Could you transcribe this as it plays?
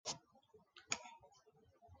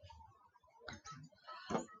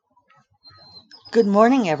Good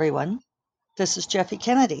morning, everyone. This is Jeffe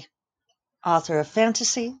Kennedy, author of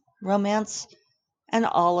fantasy, romance, and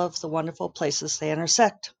all of the wonderful places they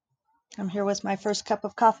intersect. I'm here with my first cup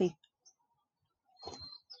of coffee.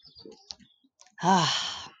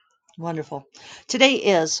 Ah, wonderful. Today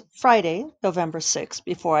is Friday, November 6th,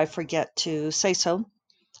 before I forget to say so.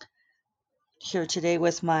 Here today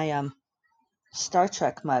with my Star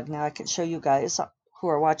Trek mug. Now I can show you guys who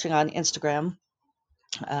are watching on Instagram,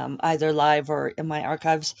 either live or in my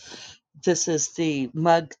archives. This is the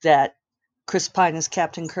mug that Chris Pine as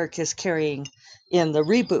Captain Kirk is carrying in the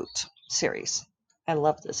reboot series. I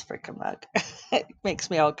love this freaking mug. It makes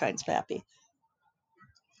me all kinds of happy.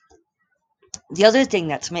 The other thing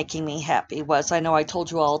that's making me happy was I know I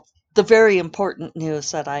told you all the very important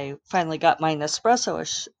news that I finally got my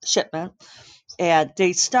Nespresso shipment, and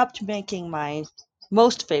they stopped making my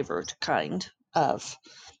most favorite kind of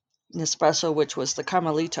Nespresso, which was the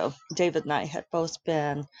Carmelito. David and I had both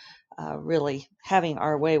been really having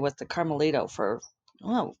our way with the Carmelito for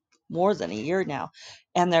more than a year now,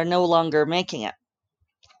 and they're no longer making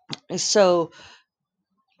it. So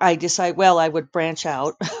I decided, well, I would branch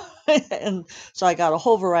out. And so I got a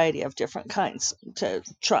whole variety of different kinds to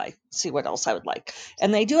try, see what else I would like.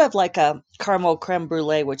 And they do have like a caramel creme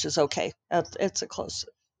brulee, which is okay. It's a close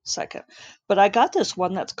second. But I got this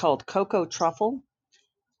one that's called Cocoa Truffle.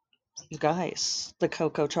 You guys, the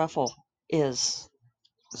Cocoa Truffle is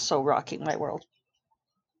so rocking my world.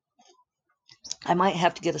 I might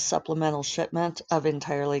have to get a supplemental shipment of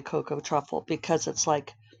entirely cocoa truffle because it's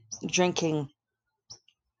like drinking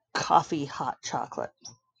coffee hot chocolate.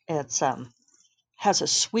 It's has a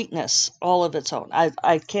sweetness all of its own.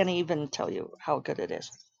 I can't even tell you how good it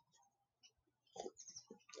is.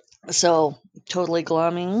 So totally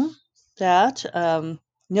glomming that.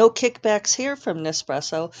 No kickbacks here from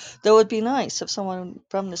Nespresso, though it'd be nice if someone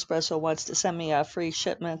from Nespresso wants to send me a free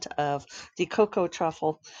shipment of the cocoa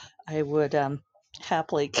truffle. I would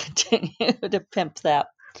happily continue to pimp that.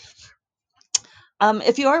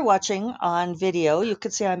 If you are watching on video, you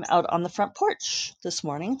can see I'm out on the front porch this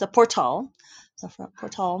morning, the front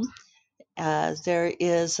portal. There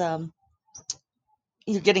is,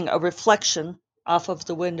 you're getting a reflection off of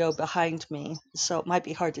the window behind me, so it might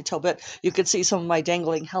be hard to tell, but you can see some of my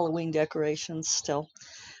dangling Halloween decorations still.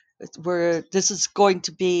 This is going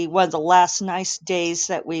to be one of the last nice days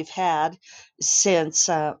that we've had since,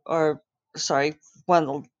 one of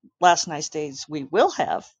the last nice days we will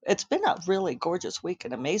have. It's been a really gorgeous week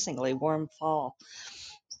and amazingly warm fall.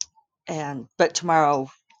 But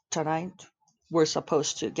tonight, we're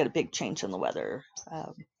supposed to get a big change in the weather,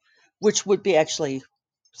 which would be actually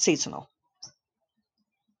seasonal.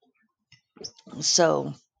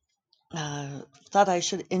 So, thought I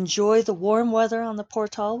should enjoy the warm weather on the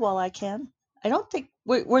portal while I can. I don't think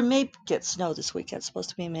we may get snow this weekend. It's supposed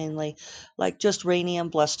to be mainly like just rainy and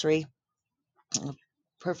blustery,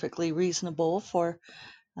 perfectly reasonable for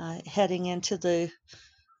heading into the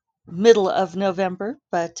middle of November.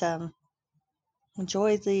 But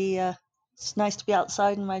enjoy the. It's nice to be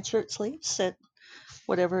outside in my shirt sleeves at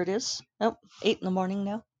whatever it is. Oh, 8 in the morning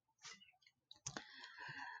now.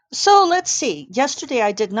 So let's see. Yesterday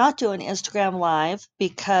I did not do an Instagram live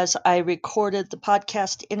because I recorded the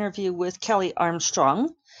podcast interview with Kelly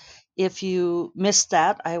Armstrong. If you missed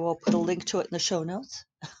that, I will put a link to it in the show notes.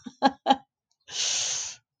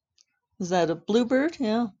 Is that a bluebird?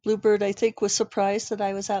 Yeah, bluebird I think was surprised that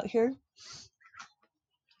I was out here.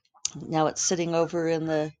 Now it's sitting over in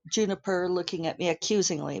the juniper looking at me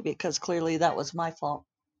accusingly because clearly that was my fault.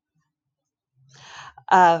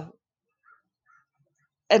 Uh,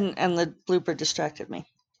 and the bluebird distracted me.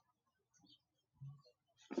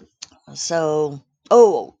 So,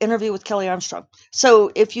 interview with Kelly Armstrong. So,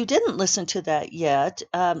 if you didn't listen to that yet,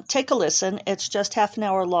 take a listen. It's just half an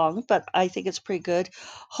hour long, but I think it's pretty good.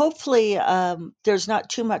 Hopefully, there's not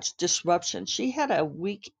too much disruption. She had a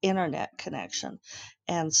weak internet connection,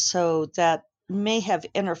 and so that may have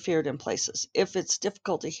interfered in places. If it's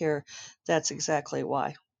difficult to hear, that's exactly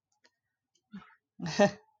why.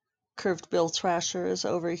 Curved Bill Thrasher is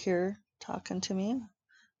over here talking to me,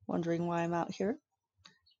 wondering why I'm out here.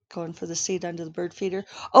 Going for the seat under the bird feeder.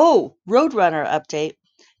 Oh, Roadrunner update.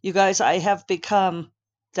 You guys, I have become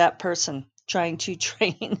that person trying to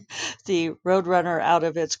train the Roadrunner out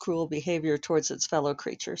of its cruel behavior towards its fellow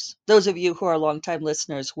creatures. Those of you who are longtime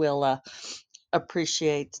listeners will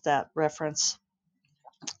appreciate that reference.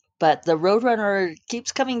 But the Roadrunner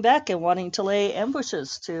keeps coming back and wanting to lay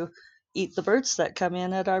ambushes to eat the birds that come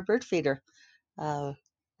in at our bird feeder. And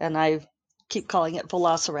I keep calling it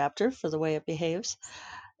Velociraptor for the way it behaves.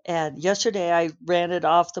 And yesterday I ran it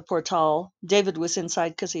off the portal. David was inside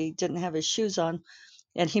because he didn't have his shoes on,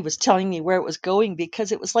 and he was telling me where it was going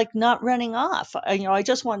because it was like not running off. I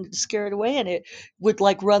just wanted to scare it away, and it would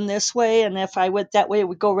like run this way, and if I went that way, it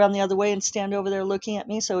would go around the other way and stand over there looking at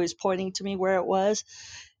me. So he's pointing to me where it was.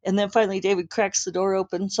 And then finally, David cracks the door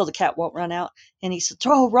open so the cat won't run out, and he said,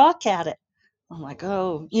 "Throw a rock at it." I'm like,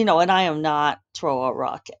 oh, and I am not throw a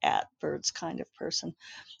rock at birds kind of person.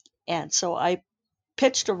 And so I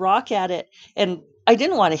pitched a rock at it, and I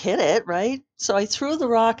didn't want to hit it, right? So I threw the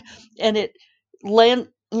rock, and it landed,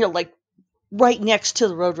 like right next to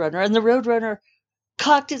the Roadrunner. And the Roadrunner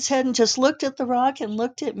cocked its head and just looked at the rock and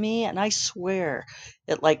looked at me. And I swear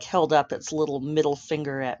it like held up its little middle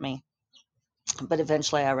finger at me. But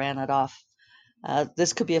eventually I ran it off.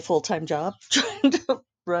 This could be a full time job trying to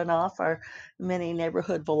run off our mini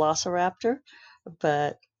neighborhood velociraptor,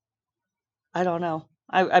 but I don't know.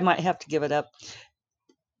 I might have to give it up.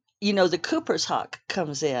 The Cooper's hawk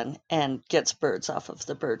comes in and gets birds off of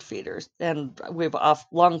the bird feeders. And we've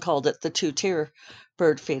long called it the two-tier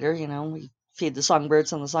bird feeder. We feed the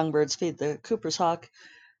songbirds and the songbirds feed the Cooper's hawk.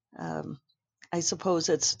 I suppose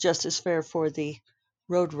it's just as fair for the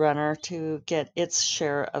Roadrunner to get its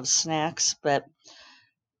share of snacks, but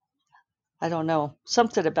I don't know.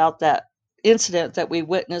 Something about that incident that we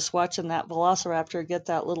witnessed watching that velociraptor get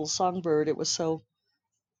that little songbird, it was so,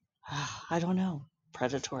 I don't know,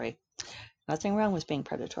 predatory. Nothing wrong with being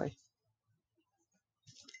predatory.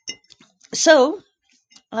 So,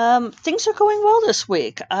 things are going well this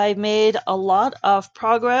week. I made a lot of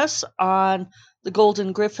progress on The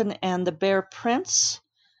Golden Griffin and the Bear Prince.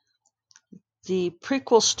 The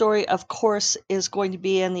prequel story, of course, is going to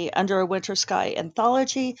be in the Under a Winter Sky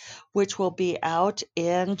anthology, which will be out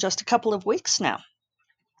in just a couple of weeks now.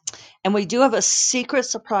 And we do have a secret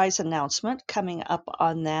surprise announcement coming up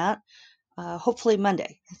on that, hopefully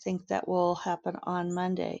Monday. I think that will happen on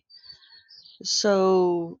Monday.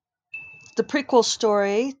 So the prequel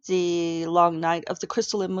story, The Long Night of the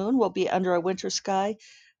Crystalline Moon, will be Under a Winter Sky,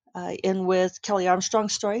 in with Kelly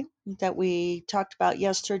Armstrong's story that we talked about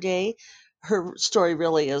yesterday. Her story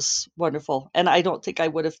really is wonderful, and I don't think I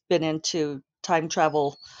would have been into time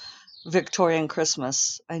travel Victorian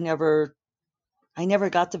Christmas. I never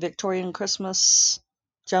got the Victorian Christmas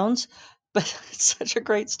Jones, but it's such a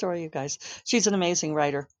great story, you guys. She's an amazing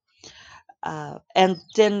writer. And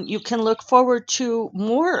then you can look forward to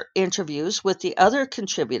more interviews with the other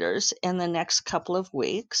contributors in the next couple of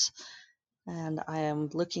weeks. And I am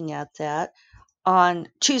looking at that. On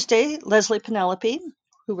Tuesday, Leslie Penelope,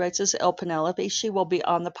 who writes as El Penelope, she will be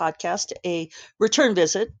on the podcast, a return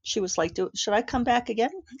visit. She was like, should I come back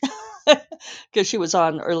again? Because she was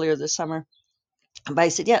on earlier this summer. But I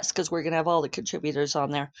said yes, because we're going to have all the contributors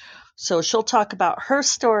on there. So she'll talk about her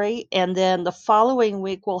story. And then the following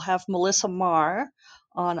week, we'll have Melissa Marr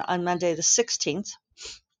on Monday the 16th.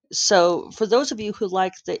 So for those of you who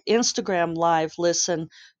like the Instagram live listen,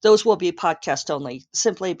 those will be podcast only,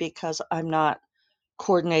 simply because I'm not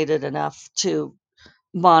coordinated enough to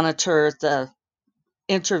monitor the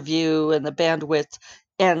interview and the bandwidth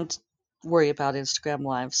and worry about Instagram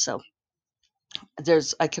live. So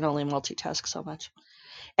I can only multitask so much.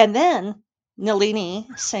 And then Nalini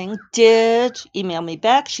Singh did email me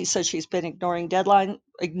back. She says she's been ignoring deadlines.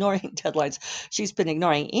 She's been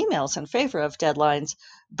ignoring emails in favor of deadlines,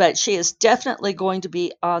 but she is definitely going to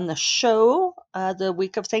be on the show the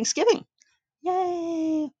week of Thanksgiving.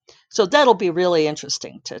 Yay! So that'll be really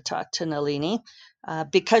interesting to talk to Nalini.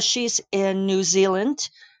 Because she's in New Zealand,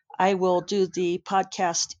 I will do the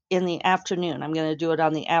podcast in the afternoon. I'm going to do it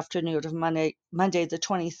on the afternoon of Monday the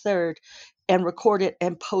 23rd, and record it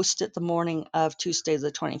and post it the morning of Tuesday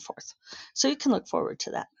the 24th. So you can look forward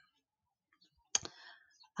to that.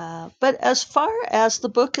 But as far as the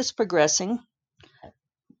book is progressing,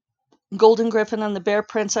 Golden Griffin and the Bear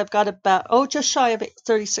Prince, I've got about, just shy of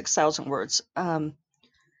 36,000 words.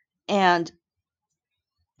 And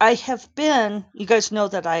I have been, you guys know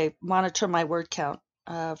that I monitor my word count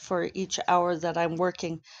for each hour that I'm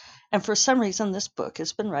working. And for some reason, this book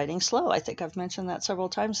has been writing slow. I think I've mentioned that several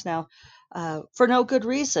times now. For no good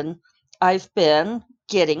reason. I've been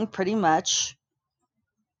getting pretty much,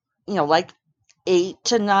 like 800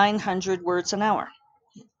 to 900 words an hour.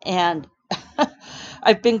 And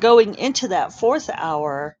I've been going into that fourth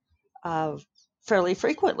hour fairly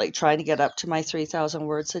frequently, trying to get up to my 3,000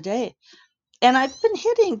 words a day. And I've been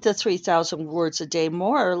hitting the 3,000 words a day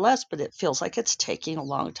more or less, but it feels like it's taking a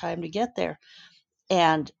long time to get there.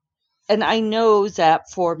 And I know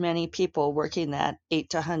that for many people, working that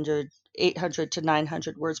 800 to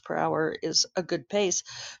 900 words per hour is a good pace.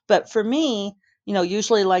 But for me,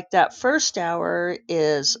 Usually like that first hour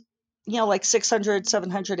is, like 600,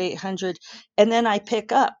 700, 800, and then I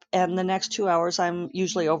pick up, and the next 2 hours I'm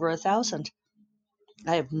usually over 1,000.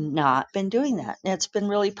 I have not been doing that. It's been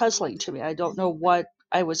really puzzling to me. I don't know what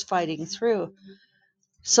I was fighting through.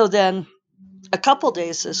 So then a couple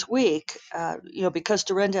days this week, because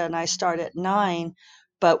Dorinda and I start at 9,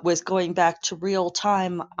 but with going back to real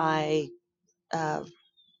time, uh,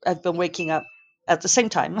 I've been waking up at the same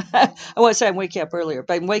time. I want to say I'm waking up earlier,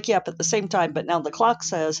 but I'm waking up at the same time. But now the clock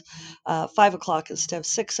says 5 o'clock instead of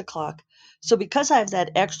 6 o'clock. So because I have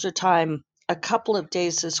that extra time, a couple of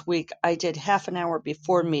days this week, I did half an hour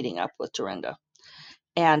before meeting up with Dorinda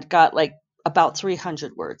and got like about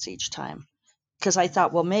 300 words each time, because I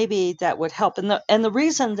thought, well, maybe that would help. And the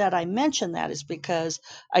reason that I mention that is because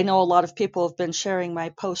I know a lot of people have been sharing my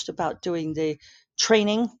post about doing the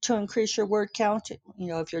training to increase your word count.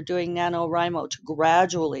 If you're doing NaNoWriMo, to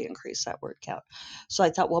gradually increase that word count. So I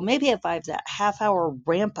thought, well, maybe if I have that half hour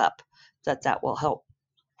ramp up, that will help.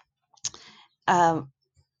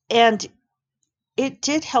 And it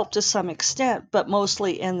did help to some extent, but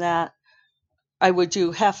mostly in that I would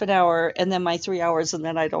do half an hour and then my 3 hours, and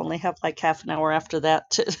then I'd only have like half an hour after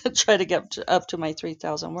that to try to get up to my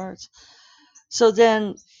 3,000 words. So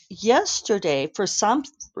then yesterday, for some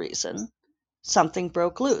reason, something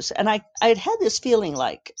broke loose. And I'd had this feeling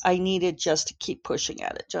like I needed just to keep pushing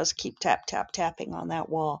at it, just keep tapping on that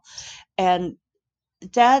wall. And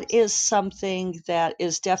that is something that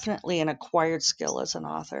is definitely an acquired skill as an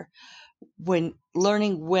author. When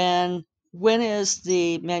learning when is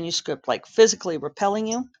the manuscript like physically repelling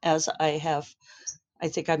you, as I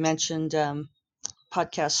think I mentioned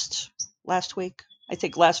podcast last week. I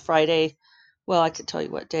think last Friday. Well, I could tell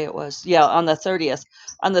you what day it was. Yeah, on the 30th.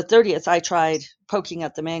 On the 30th, I tried poking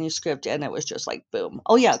at the manuscript and it was just like boom.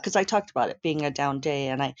 Oh yeah, because I talked about it being a down day,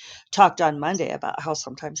 and I talked on Monday about how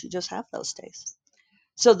sometimes you just have those days.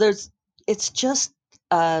 So it's just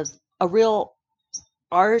a real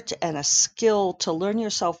art and a skill to learn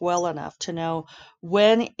yourself well enough to know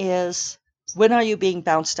when are you being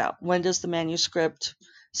bounced out? When does the manuscript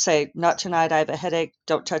say, not tonight, I have a headache,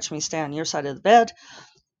 don't touch me, stay on your side of the bed?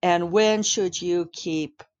 And when should you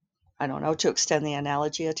keep, I don't know, to extend the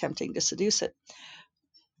analogy, attempting to seduce it?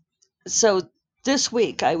 So this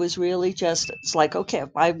week I was really it's like, okay, if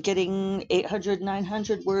I'm getting 800,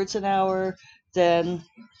 900 words an hour, then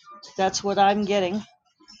that's what I'm getting.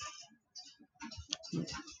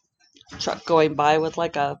 Truck going by with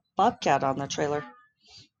like a bobcat on the trailer.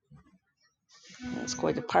 It's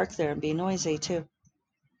going to park there and be noisy too.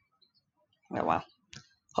 Oh wow.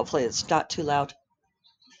 Hopefully it's not too loud.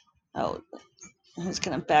 Oh, he's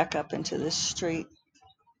going to back up into this street.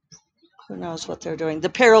 Who knows what they're doing? The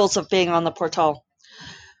perils of being on the Portal.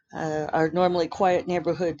 Our normally quiet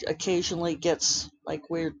neighborhood occasionally gets like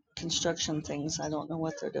weird construction things. I don't know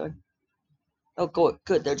what they're doing. Oh,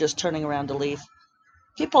 good. They're just turning around to leave.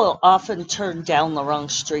 People often turn down the wrong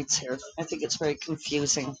streets here. I think it's very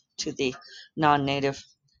confusing to the non-native.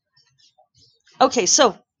 Okay,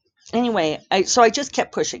 so anyway, I just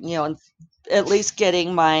kept pushing, and at least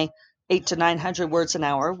getting my 800 to 900 words an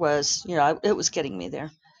hour was, it was getting me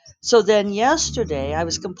there. So then yesterday I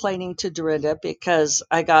was complaining to Dorinda because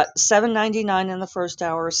I got 799 in the first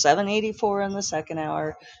hour, 784 in the second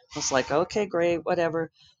hour. I was like, okay, great,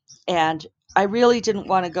 whatever. And I really didn't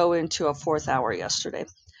want to go into a fourth hour yesterday.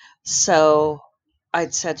 So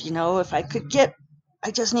I'd said, if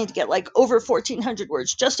I just need to get like over 1,400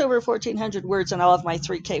 words, just over 1,400 words, and I'll have my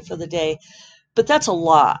 3K for the day. But that's a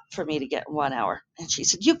lot for me to get in 1 hour. And she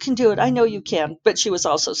said, you can do it. I know you can. But she was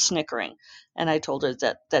also snickering. And I told her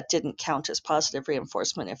that didn't count as positive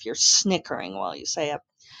reinforcement if you're snickering while you say it.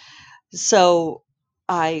 So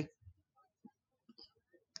I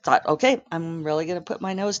thought, okay, I'm really going to put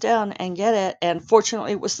my nose down and get it. And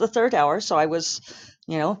fortunately, it was the third hour. So I was,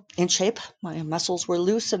 in shape. My muscles were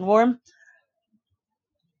loose and warm.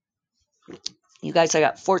 You guys, I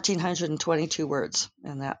got 1,422 words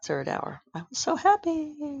in that third hour. I was so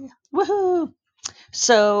happy. Woohoo!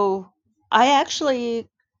 So I actually,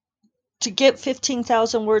 to get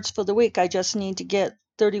 15,000 words for the week, I just need to get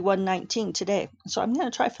 3,119 today. So I'm going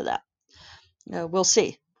to try for that. We'll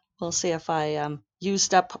see. We'll see if I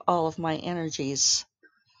used up all of my energies.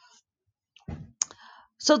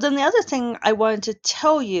 So then the other thing I wanted to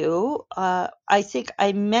tell you, I think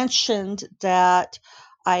I mentioned that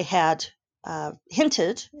I had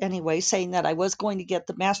hinted anyway, saying that I was going to get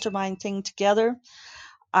the mastermind thing together.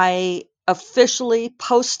 I officially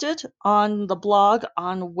posted on the blog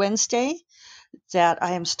on Wednesday that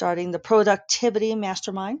I am starting the productivity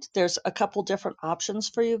mastermind. There's a couple different options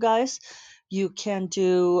for you guys. You can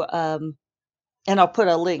do and I'll put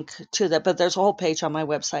a link to that, but there's a whole page on my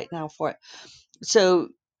website now for it. So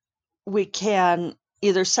we can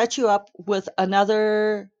either set you up with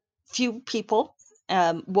another few people.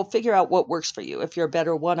 We'll figure out what works for you. If you're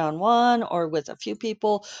better one-on-one or with a few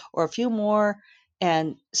people or a few more,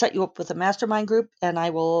 and set you up with a mastermind group. And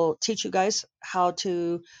I will teach you guys how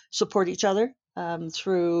to support each other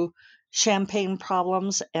through champagne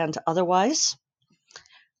problems and otherwise.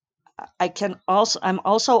 I'm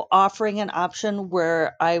also offering an option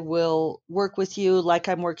where I will work with you like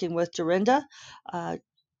I'm working with Dorinda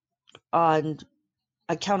on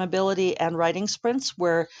accountability and writing sprints,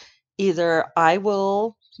 where either I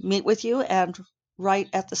will meet with you and write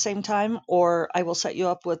at the same time, or I will set you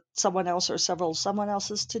up with someone else or someone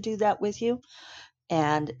else's to do that with you.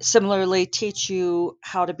 And similarly, teach you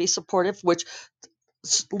how to be supportive, which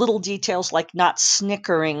little details like not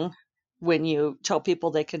snickering when you tell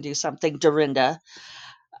people they can do something, Dorinda.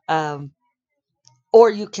 Um,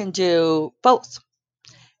 or you can do both.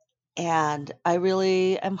 And I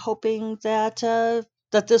really am hoping that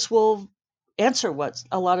this will answer what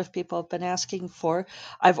a lot of people have been asking for.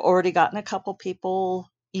 I've already gotten a couple people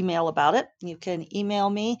email about it. You can email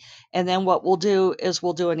me, and then what we'll do is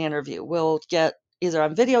we'll do an interview. We'll get either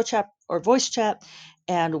on video chat or voice chat,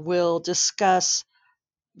 and we'll discuss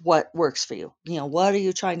what works for you. What are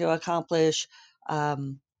you trying to accomplish? Are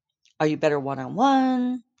you better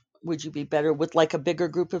one-on-one? Would you be better with like a bigger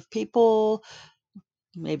group of people?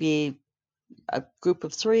 Maybe a group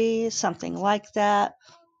of 3, something like that.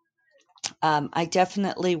 I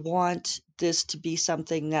definitely want this to be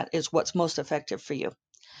something that is what's most effective for you.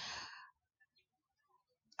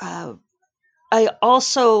 Uh,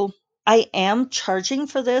 I am charging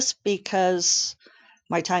for this because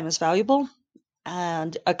my time is valuable,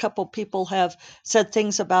 and a couple people have said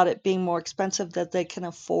things about it being more expensive that they can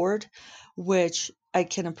afford, which I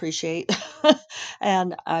can appreciate.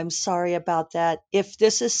 And I'm sorry about that. If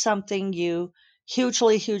this is something you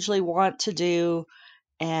hugely, hugely want to do,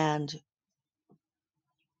 and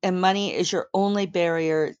money is your only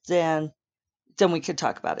barrier, then we could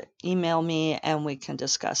talk about it. Email me and we can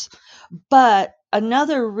discuss. But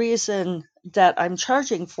another reason that I'm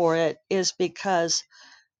charging for it is because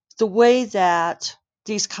the way that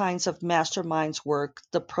these kinds of masterminds work,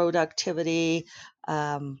 the productivity,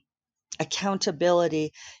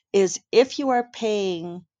 accountability, is if you are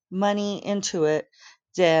paying money into it,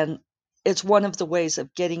 then it's one of the ways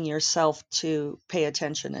of getting yourself to pay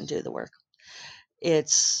attention and do the work.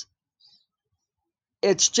 It's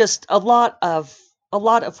just a lot of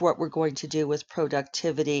what we're going to do with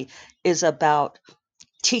productivity is about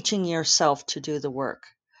teaching yourself to do the work,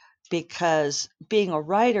 because being a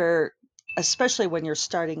writer, especially when you're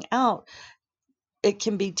starting out, it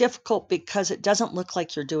can be difficult because it doesn't look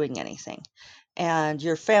like you're doing anything, and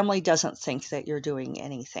your family doesn't think that you're doing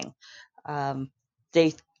anything.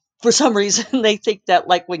 They For some reason they think that,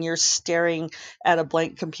 like, when you're staring at a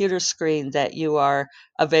blank computer screen, that you are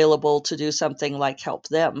available to do something like help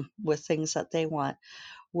them with things that they want,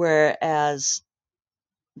 whereas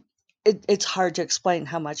it's hard to explain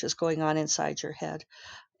how much is going on inside your head.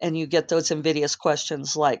 And you get those invidious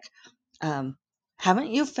questions like, um,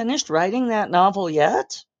 haven't you finished writing that novel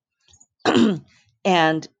yet?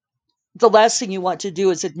 And the last thing you want to do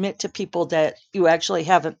is admit to people that you actually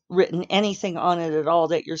haven't written anything on it at all,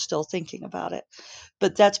 that you're still thinking about it.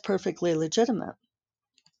 But that's perfectly legitimate.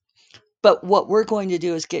 But what we're going to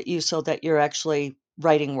do is get you so that you're actually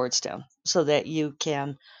writing words down, so that you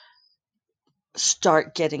can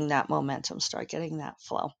start getting that momentum, start getting that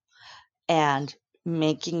flow, and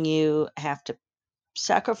making you have to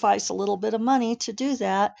sacrifice a little bit of money to do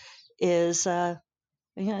that is,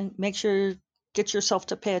 make sure, get yourself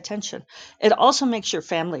to pay attention. It also makes your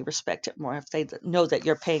family respect it more if they know that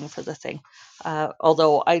you're paying for the thing.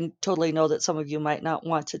 Although I totally know that some of you might not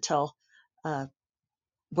want to tell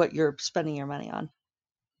what you're spending your money on.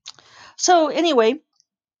 So anyway,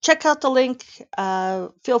 check out the link.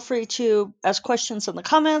 Feel free to ask questions in the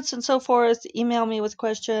comments and so forth. Email me with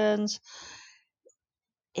questions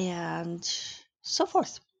and so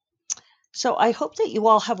forth. So I hope that you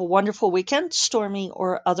all have a wonderful weekend, stormy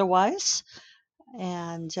or otherwise.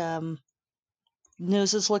 And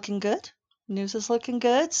news is looking good. News is looking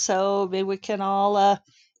good. So maybe we can all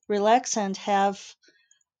relax and have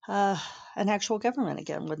an actual government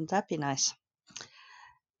again. Wouldn't that be nice?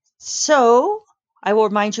 So I will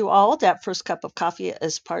remind you all that First Cup of Coffee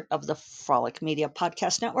is part of the Frolic Media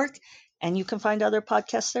Podcast Network. And you can find other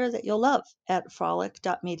podcasts there that you'll love at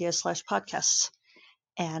frolic.media/podcasts.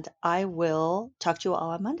 And I will talk to you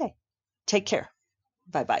all on Monday. Take care.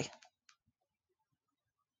 Bye-bye.